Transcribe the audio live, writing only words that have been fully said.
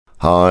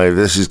Hi,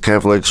 this is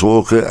Kev Lex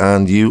Walker,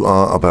 and you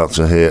are about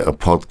to hear a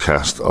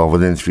podcast of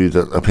an interview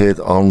that appeared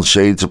on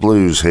Shades of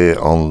Blues here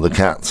on The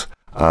Cat.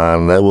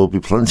 And there will be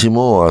plenty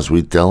more as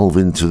we delve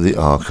into the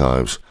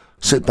archives.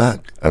 Sit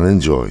back and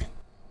enjoy.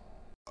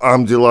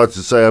 I'm delighted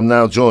to say I'm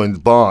now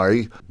joined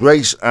by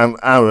Grace and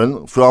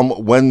Aaron from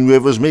When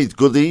Rivers Meet.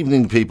 Good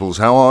evening, peoples.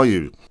 How are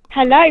you?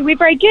 Hello, we're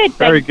very good.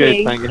 Very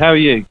good, thank you. How are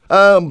you?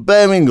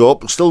 Bearing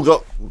up, still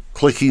got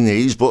clicky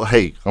knees, but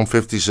hey, I'm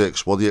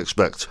 56. What do you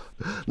expect?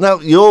 Now,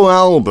 your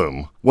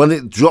album, when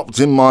it dropped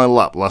in my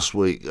lap last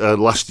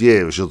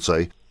year, I should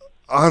say,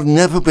 I've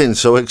never been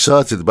so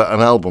excited about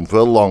an album for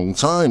a long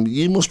time.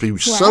 You must be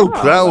so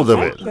proud of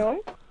it. Oh,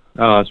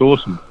 that's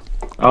awesome.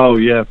 Oh,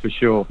 yeah, for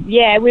sure.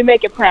 Yeah, we're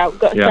mega proud,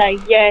 got to say.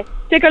 Yeah,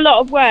 took a lot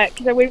of work,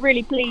 so we're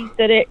really pleased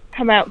that it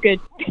come out good.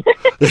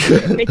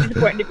 It'd be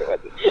disappointing if it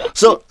wasn't.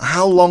 So,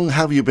 how long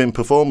have you been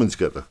performing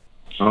together?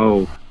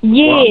 Oh,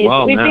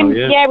 years.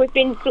 We've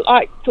been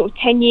like sort of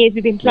 10 years.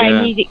 We've been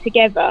playing music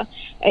together.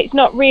 It's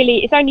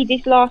only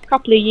this last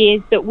couple of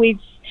years that we've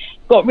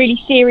got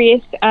really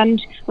serious,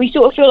 and we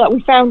sort of feel like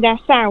we found our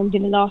sound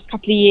in the last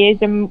couple of years.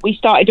 And we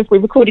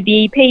recorded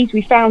the EPs.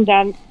 We found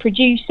our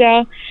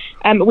producer.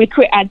 We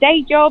quit our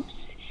day jobs.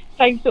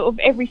 So sort of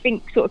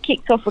everything sort of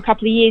kicked off a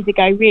couple of years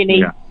ago, really.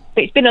 Yeah.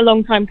 But it's been a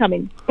long time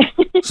coming.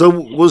 So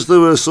was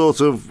there a sort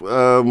of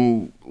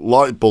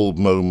light bulb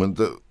moment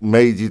that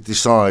made you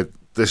decide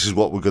this is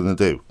what we're going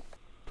to do?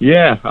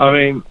 Yeah, I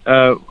mean,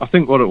 I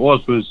think what it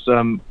was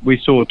we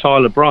saw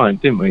Tyler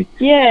Bryant, didn't we?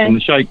 Yeah. In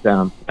the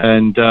Shakedown.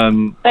 And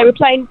they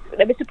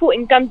were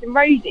supporting Guns N'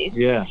 Roses.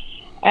 Yeah.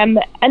 There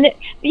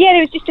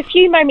was just a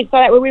few moments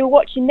like that where we were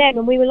watching them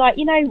and we were like,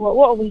 you know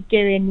what are we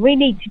doing? We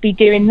need to be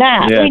doing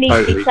that. Yeah, we need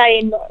to be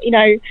playing,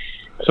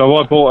 So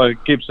I bought a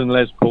Gibson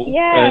Les Paul,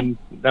 and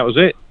that was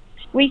it.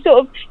 We sort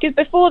of, because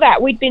before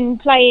that we'd been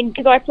playing,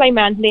 because I play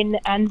mandolin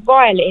and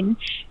violin,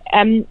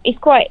 it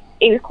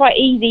was quite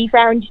easy for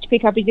Aaron just to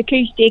pick up his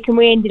acoustic, and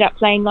we ended up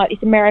playing like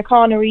this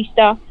Americana-y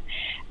stuff.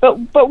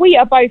 But we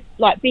are both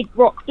like big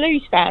rock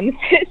blues fans,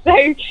 so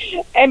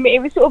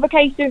it was sort of a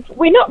case of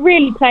we're not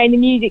really playing the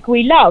music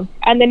we love.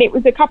 And then it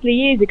was a couple of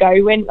years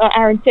ago when, like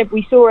Aaron said,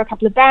 we saw a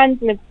couple of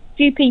bands and a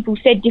few people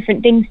said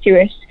different things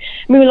to us.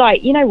 And we were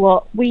like, you know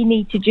what, we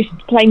need to just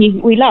play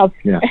music we love.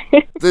 Yeah.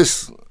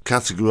 This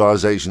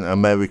categorisation,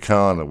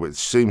 Americana, which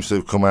seems to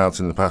have come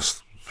out in the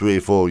past 3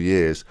 or 4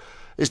 years,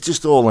 it's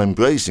just all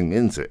embracing,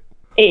 isn't it?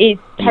 It is,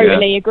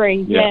 totally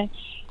agree. Yeah.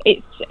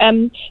 It's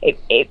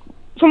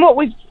from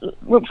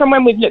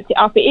when we've looked it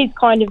up, it is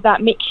kind of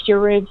that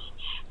mixture of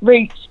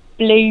roots,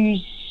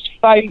 blues,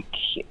 folk.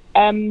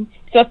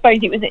 So I suppose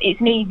it's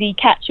an easy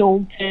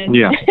catch-all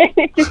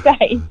to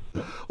say.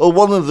 Well,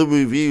 one of the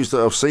reviews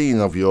that I've seen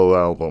of your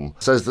album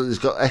says that it's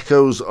got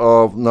echoes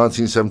of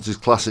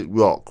 1970s classic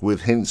rock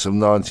with hints of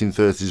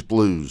 1930s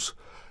blues.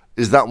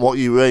 Is that what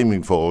you were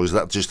aiming for, or is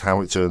that just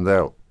how it turned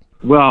out?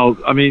 Well,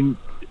 I mean,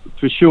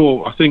 for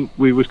sure, I think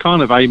we was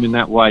kind of aiming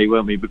that way,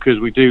 weren't we? Because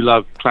we do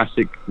love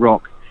classic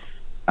rock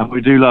and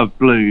we do love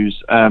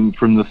blues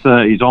from the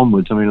 30s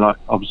onwards. I mean, like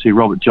obviously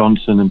Robert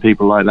Johnson and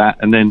people like that,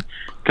 and then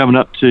coming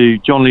up to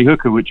John Lee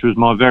Hooker, which was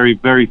my very,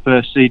 very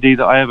first CD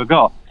that I ever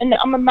got. And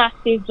I'm a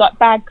massive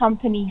Bad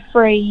Company,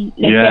 Free,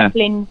 Led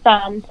Zeppelin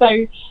fan.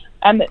 So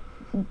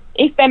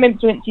if them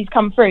influences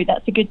come through,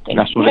 that's a good thing.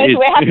 That's what it is.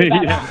 We're happy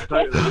about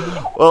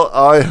that. Well,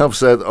 I have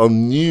said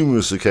on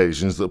numerous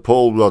occasions that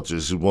Paul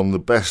Rodgers is one of the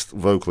best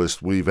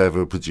vocalists we've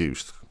ever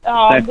produced.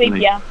 Oh, I'm with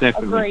you.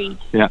 Definitely. Agreed.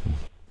 Yeah.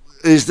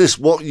 Is this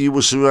what you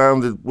were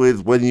surrounded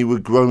with when you were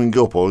growing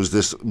up, or is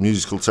this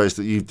musical taste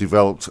that you've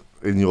developed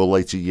in your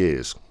later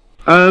years?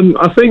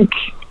 I think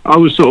I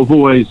was sort of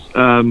always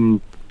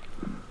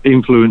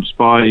influenced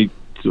by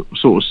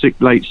sort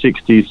of late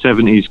 60s,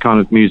 70s kind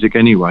of music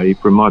anyway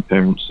from my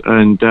parents.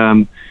 And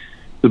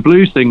the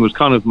blues thing was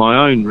kind of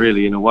my own,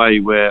 really, in a way,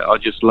 where I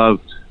just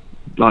loved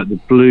like the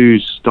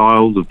blues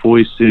style, the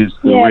voices,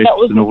 the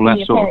riffs and all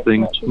that sort of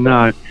thing.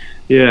 No,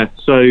 yeah.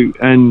 So,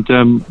 and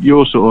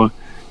your sort of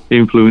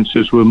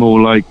influences were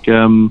more like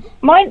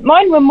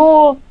mine were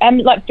more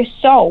like the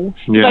soul.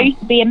 Yeah. So I used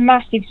to be a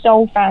massive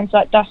soul fan, so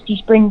like Dusty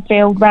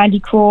Springfield, Randy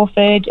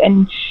Crawford,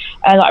 and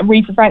like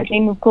Aretha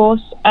Franklin, of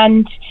course.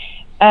 And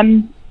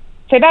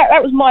so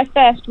that was my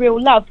first real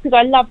love, because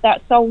I love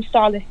that soul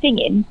style of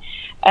singing.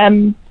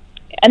 And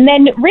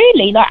then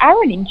really, like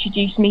Aaron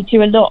introduced me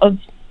to a lot of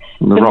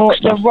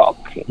the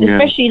rock,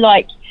 especially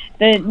like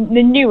the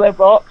newer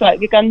rock,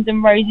 like the Guns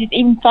N' Roses,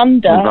 even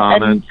Thunder.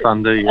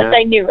 Thunder, yeah. I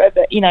say newer,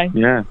 but you know.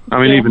 Yeah,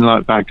 I mean, even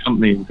like Bad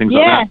Company and things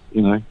like that,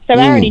 you know. So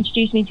Aaron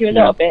introduced me to a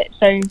lot of it,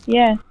 so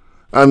yeah.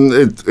 And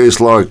it's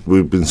like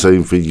we've been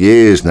saying for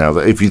years now,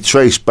 that if you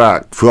trace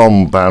back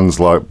from bands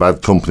like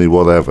Bad Company,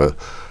 whatever,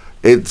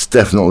 it's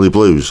definitely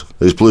blues.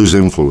 It's blues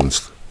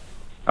influenced.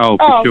 Oh,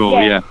 for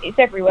sure, yeah. It's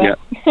everywhere. Yeah.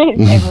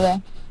 It's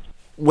everywhere.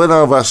 When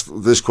I've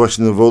asked this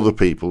question of other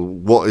people,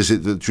 what is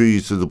it that drew you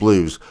to the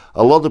blues?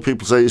 A lot of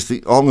people say it's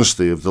the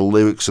honesty of the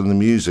lyrics and the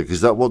music. Is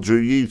that what drew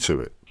you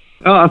to it?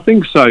 Oh, I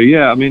think so,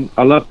 yeah. I mean,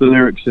 I love the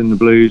lyrics in the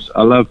blues.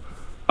 I love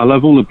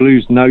all the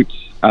blues notes.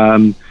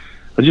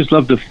 I just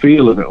love the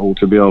feel of it all.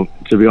 To be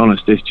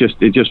honest, it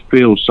just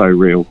feels so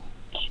real.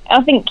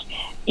 I think,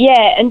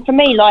 yeah, and for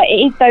me, like, it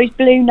is those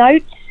blue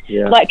notes.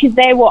 Yeah. Like, because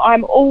they're what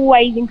I'm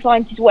always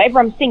inclined to. Whatever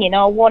I'm singing,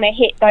 I want to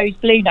hit those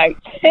blue notes.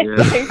 Yeah.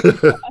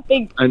 So I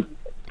think,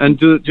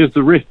 just the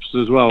riffs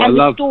as well. and I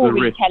love the the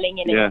riffs. storytelling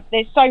in it. Yeah.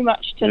 There's so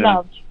much to Yeah.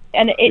 love,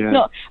 and it's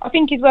not. I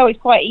think as well,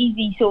 it's quite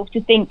easy sort of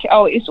to think,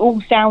 oh, it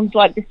all sounds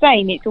like the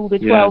same. It's all the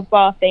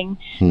 12-bar thing,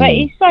 but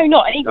it's so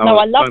not. And even though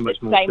I love the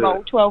same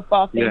old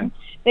 12-bar thing,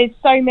 there's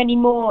so many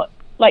more.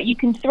 Like, you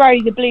can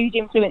throw the blues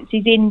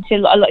influences into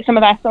like some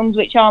of our songs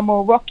which are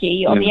more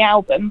rocky on the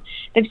album.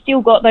 They've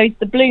still got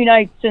the blue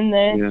notes and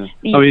the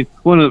I mean,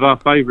 one of our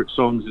favourite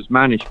songs is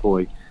Manish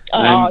Boy.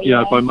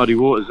 By Muddy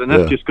Waters, and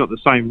that's just got the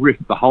same riff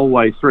the whole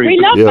way through. We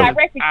love that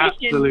repetition.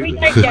 Absolutely We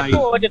don't get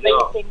bored of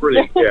these things.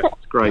 Brilliant. Yeah,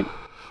 it's great.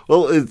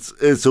 Well,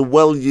 it's a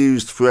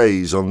well-used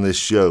phrase on this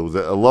show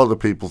that a lot of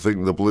people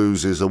think the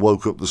blues is I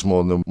woke up this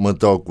morning and my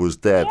dog was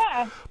dead.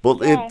 Yeah. But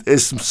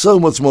it's so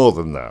much more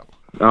than that.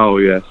 Oh,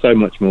 yeah, so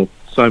much more.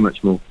 So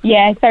much more.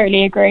 Yeah, I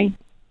totally agree.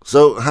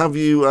 So have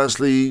you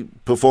actually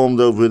performed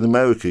over in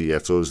America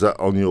yet, or is that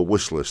on your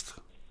wish list?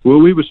 Well,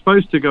 we were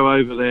supposed to go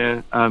over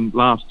there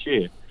last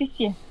year. This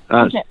year.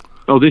 This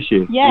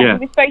year. Yeah,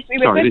 we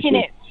were booking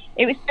year. it.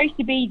 It was supposed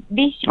to be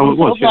this year. Oh, it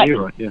was. Sort of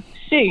You're right. Yeah.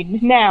 soon.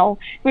 Now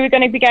we were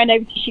going to be going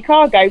over to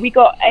Chicago. We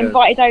got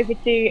invited over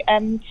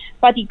to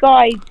Buddy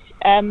Guy's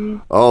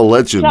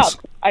legends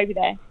club over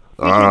there, which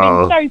would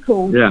have been so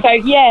cool. Yeah. So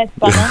yeah,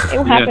 summer,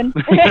 it'll happen.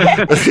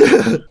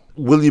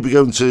 Will you be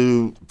going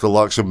to the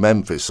likes of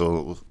Memphis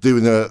or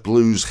doing a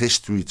blues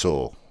history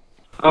tour?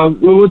 Well,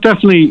 we'll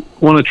definitely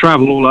want to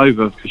travel all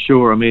over for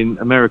sure. I mean,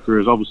 America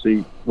is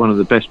obviously one of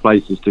the best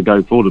places to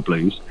go for the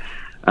blues.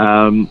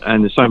 And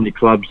there's so many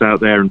clubs out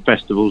there and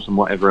festivals and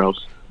whatever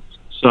else.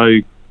 So,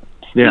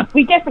 yeah.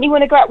 We definitely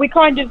want to go out. We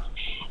kind of,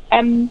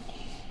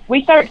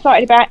 we're so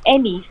excited about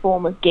any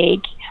form of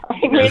gig. I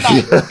think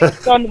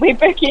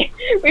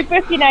we're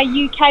booking our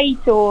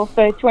UK tour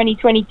for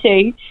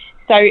 2022.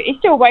 So it's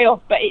still way off,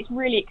 but it's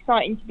really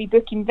exciting to be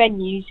booking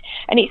venues.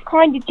 And it's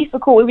kind of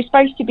difficult. We were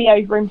supposed to be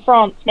over in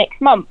France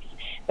next month,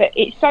 but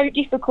it's so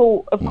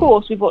difficult, of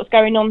course, with what's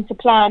going on to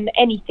plan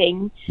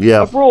anything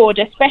abroad,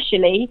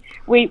 especially.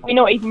 We're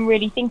not even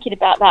really thinking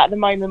about that at the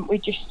moment. We're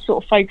just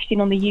sort of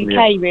focusing on the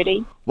UK,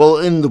 really. Well,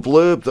 in the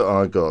blurb that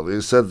I got,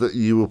 it said that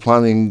you were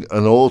planning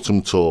an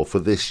autumn tour for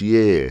this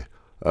year,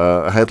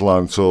 a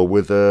headline tour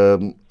with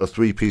a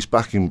three-piece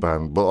backing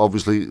band. But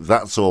obviously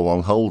that's all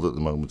on hold at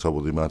the moment, I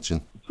would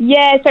imagine.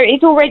 Yeah, so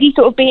it's already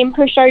sort of being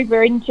pushed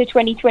over into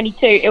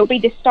 2022. It'll be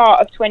the start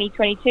of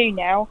 2022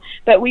 now,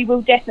 but we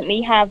will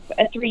definitely have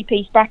a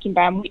three-piece backing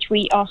band, which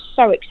we are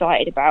so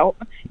excited about.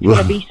 It's going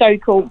to be so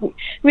cool.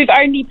 We've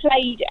only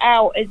played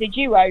out as a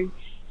duo,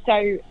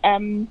 so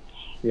the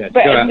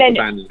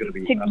band is going to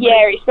be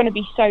it's going to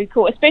be so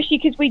cool, especially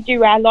because we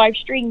do our live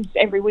streams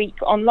every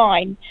week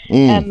online,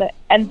 and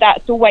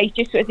that's always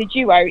just as a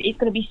duo. It's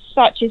going to be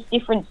such a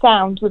different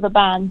sound with a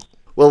band.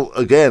 Well,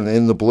 again,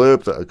 in the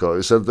blurb that I got,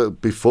 it said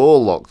that before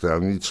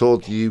lockdown, you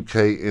toured the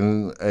UK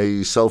in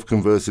a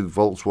self-converted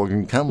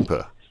Volkswagen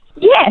camper.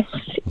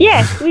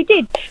 Yes, we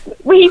did.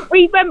 We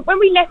when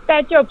we left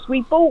our jobs,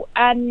 we bought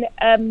an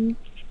old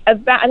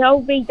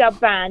VW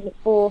van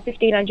for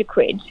 1,500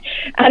 quid,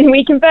 and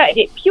we converted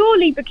it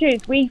purely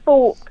because we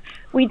thought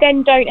we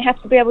then don't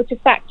have to be able to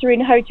factor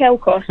in hotel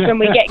costs when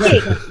we get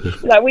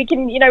gigs. Like we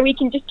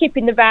can just keep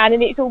in the van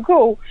and it's all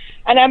cool.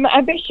 And our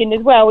ambition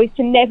as well is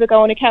to never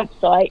go on a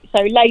campsite.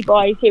 So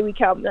lay-bys, here we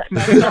come. So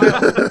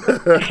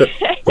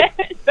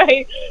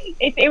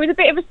it was a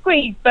bit of a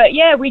squeeze, but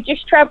yeah, we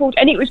just travelled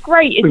and it was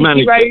great as a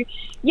duo.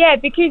 Yeah,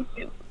 because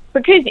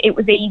it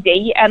was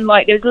easy and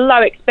like there was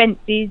low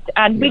expenses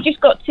and we just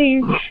got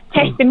to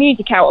test the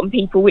music out on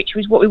people, which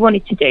was what we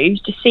wanted to do,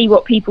 to see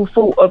what people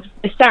thought of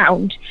the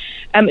sound.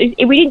 We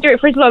didn't do it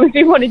for as long as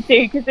we wanted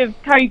to because of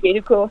COVID,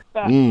 of course,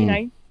 but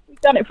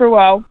we've done it for a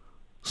while.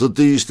 So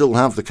do you still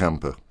have the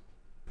camper?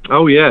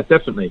 Oh yeah,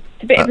 definitely.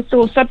 It's a bit of a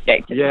sore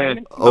subject at the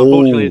moment.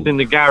 Unfortunately it's in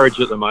the garage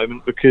at the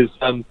moment because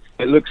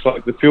it looks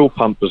like the fuel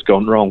pump has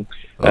gone wrang,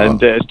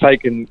 and it's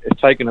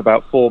taken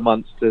about 4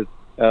 months to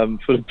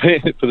for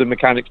the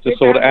mechanics to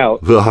sort it out.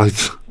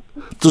 Right.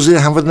 Does it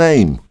have a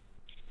name?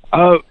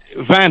 Oh,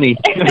 Vanny.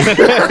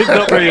 It's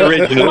not very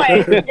original.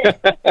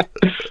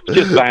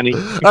 Just Vanny.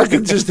 I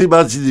can just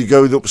imagine you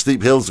going up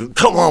steep hills.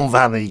 Come on,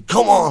 Vanny.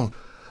 Come on.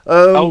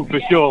 For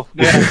sure.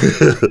 Yeah.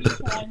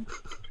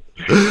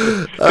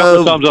 A couple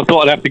of times I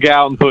thought I'd have to get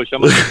out and push. I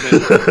must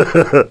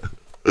admit.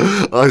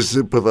 I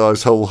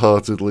sympathise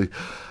wholeheartedly.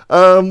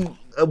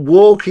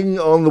 Walking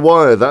on the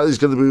Wire, that is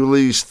going to be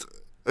released.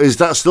 Is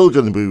that still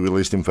going to be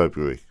released in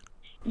February?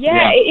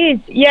 Yeah, it is.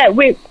 Yeah,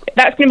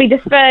 that's going to be the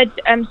third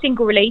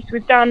single release.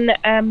 We've done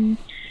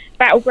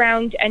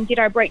Battleground and Did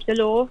I Break the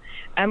Law,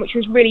 which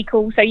was really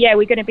cool. So yeah,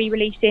 we're going to be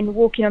releasing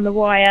Walking on the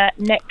Wire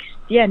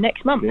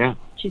next month. Yeah,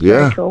 which is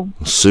very cool.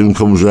 Soon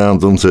comes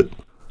round, doesn't it?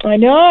 I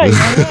know.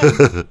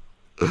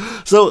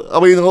 So, I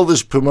mean, all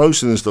this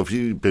promotion and stuff,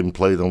 you've been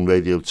played on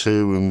Radio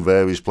 2 and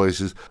various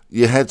places.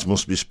 Your heads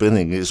must be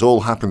spinning. It's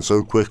all happened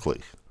so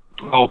quickly.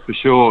 Oh, for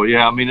sure.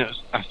 Yeah, I mean,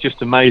 it's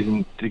just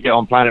amazing to get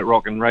on Planet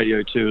Rock and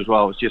Radio 2 as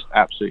well. It's just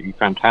absolutely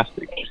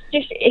fantastic.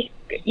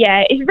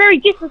 It's very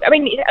different. I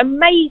mean, it's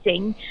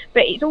amazing,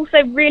 but it's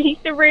also really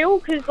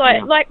surreal because,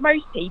 like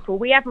most people,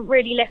 we haven't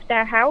really left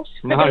our house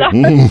for the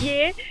last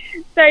year.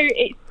 So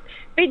it's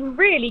been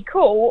really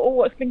cool, all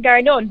what's been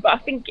going on, but I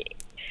think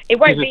it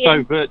won't be... It's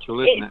so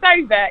virtual, isn't it? It's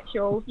so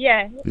virtual,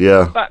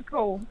 yeah. But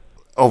cool.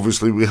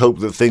 Obviously, we hope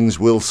that things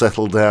will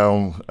settle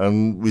down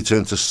and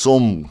return to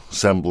some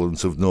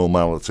semblance of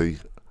normality.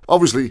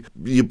 Obviously,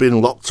 you've been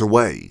locked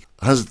away.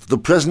 Has the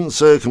present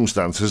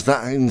circumstance, has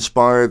that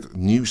inspired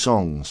new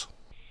songs?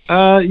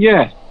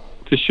 Yeah,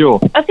 for sure.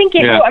 I think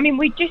it will. I mean,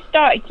 we just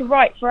started to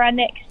write for our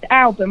next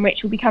album,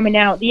 which will be coming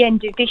out at the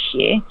end of this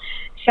year.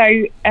 So,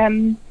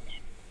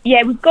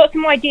 we've got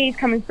some ideas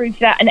coming through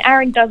for that, and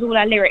Aaron does all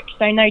our lyrics,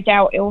 so no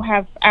doubt it'll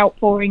have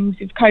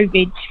outpourings of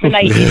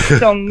COVID-related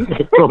songs.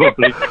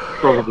 Probably.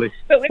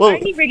 But we've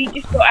only really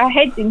just got our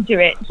heads into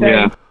it. So.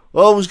 Yeah.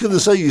 Well, I was going to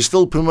say, you're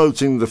still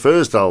promoting the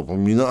first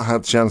album. You've not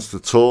had a chance to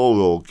tour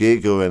or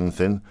gig or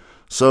anything.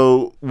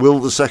 So will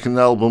the second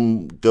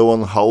album go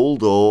on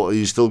hold, or are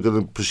you still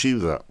going to pursue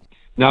that?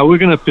 No, we're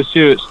going to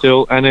pursue it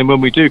still, and then when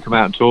we do come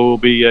out and tour, we'll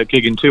be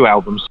gigging 2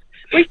 albums.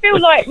 We feel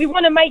like we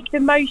want to make the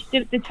most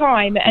of the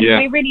time, and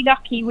we're really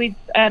lucky with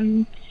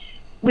Adam,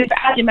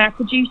 our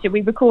producer.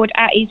 We record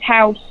at his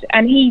house,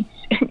 and he's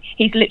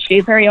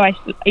literally very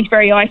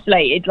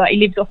isolated. Like, he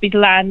lives off his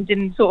land,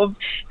 and sort of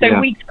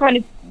we kind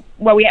of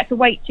we had to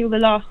wait till the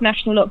last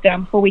national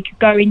lockdown before we could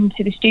go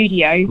into the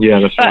studio. Yeah,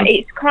 that's right. But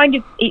it's kind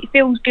of, it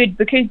feels good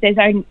because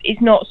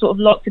it's not sort of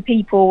lots of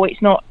people.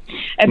 It's not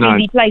a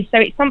busy place, so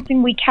it's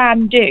something we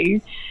can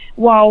do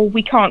while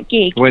we can't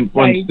gig. Once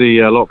the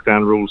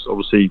lockdown rules,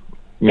 obviously.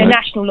 The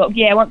national lock,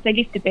 once they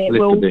lift a bit,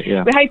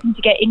 we're hoping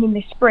to get in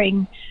the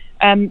spring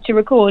to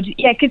record.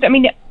 Yeah, because I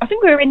mean, I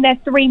think we were in there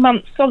 3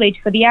 months solid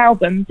for the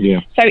album. Yeah.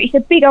 So it's a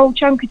big old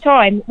chunk of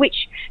time,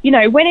 which,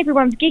 when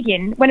everyone's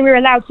gigging, when we're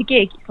allowed to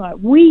gig, it's like,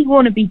 we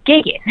want to be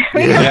gigging.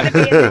 We want to be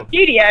in the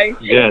studio.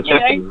 Yeah,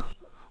 definitely.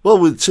 Well,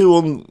 with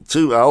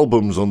two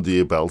albums under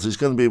your belt, it's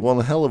going to be one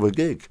hell of a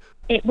gig.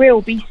 It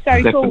will be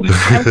so cool.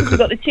 And we've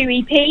got the 2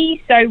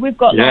 EPs, so we've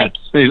got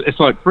it's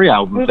like 3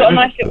 albums. We've got a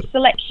nice little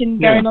selection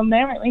going on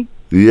there, haven't we?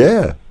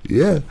 Yeah.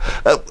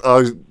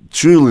 I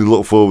truly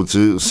look forward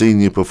to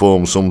seeing you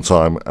perform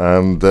sometime,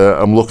 and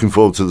I'm looking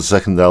forward to the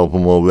second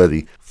album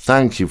already.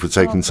 Thank you for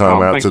taking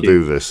time out to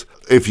do this.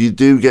 If you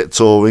do get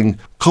touring,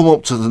 come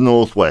up to the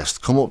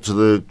Northwest, come up to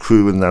the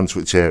Crewe and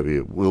Nantwich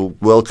area. We'll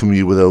welcome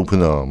you with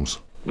open arms.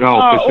 For sure.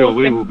 Awesome.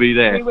 We will be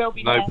there. We will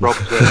be no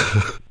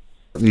problem.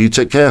 You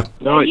take care.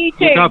 All right. You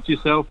too. Look after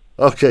yourself.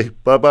 Okay,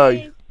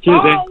 bye-bye.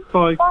 Cheers then.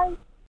 Bye. Bye.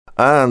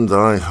 And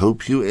I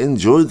hope you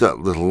enjoyed that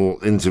little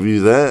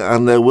interview there,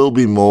 and there will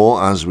be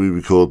more as we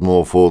record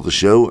more for the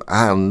show,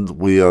 and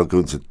we are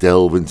going to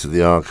delve into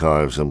the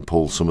archives and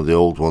pull some of the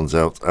old ones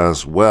out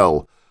as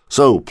well.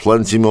 So,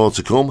 plenty more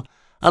to come,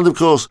 and of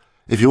course,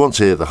 if you want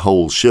to hear the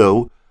whole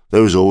show,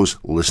 there is always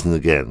Listen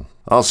Again.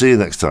 I'll see you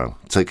next time.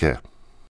 Take care.